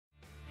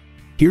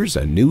Here's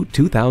a new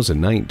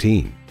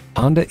 2019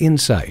 Honda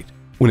Insight.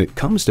 When it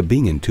comes to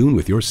being in tune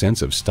with your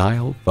sense of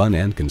style, fun,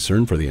 and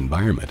concern for the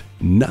environment,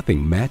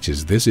 nothing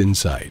matches this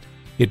Insight.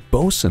 It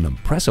boasts an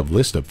impressive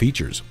list of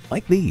features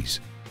like these: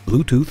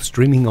 Bluetooth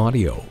streaming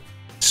audio,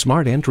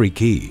 smart entry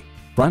key,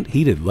 front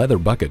heated leather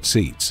bucket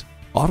seats,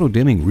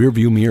 auto-dimming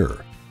rearview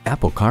mirror,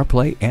 Apple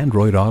CarPlay,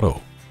 Android Auto,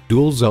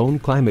 dual zone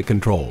climate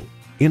control,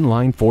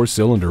 inline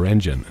 4-cylinder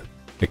engine,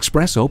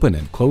 express open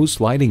and closed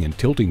sliding and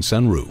tilting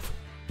sunroof,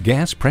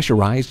 gas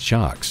pressurized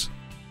shocks,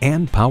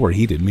 and power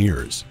heated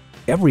mirrors.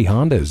 Every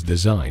Honda is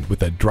designed with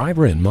the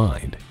driver in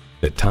mind.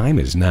 The time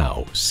is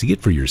now. See it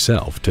for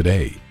yourself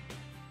today.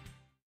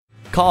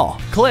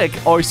 Call, click,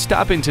 or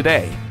stop in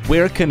today.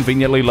 We're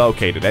conveniently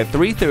located at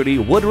 330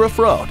 Woodruff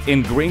Road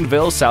in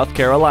Greenville, South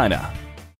Carolina.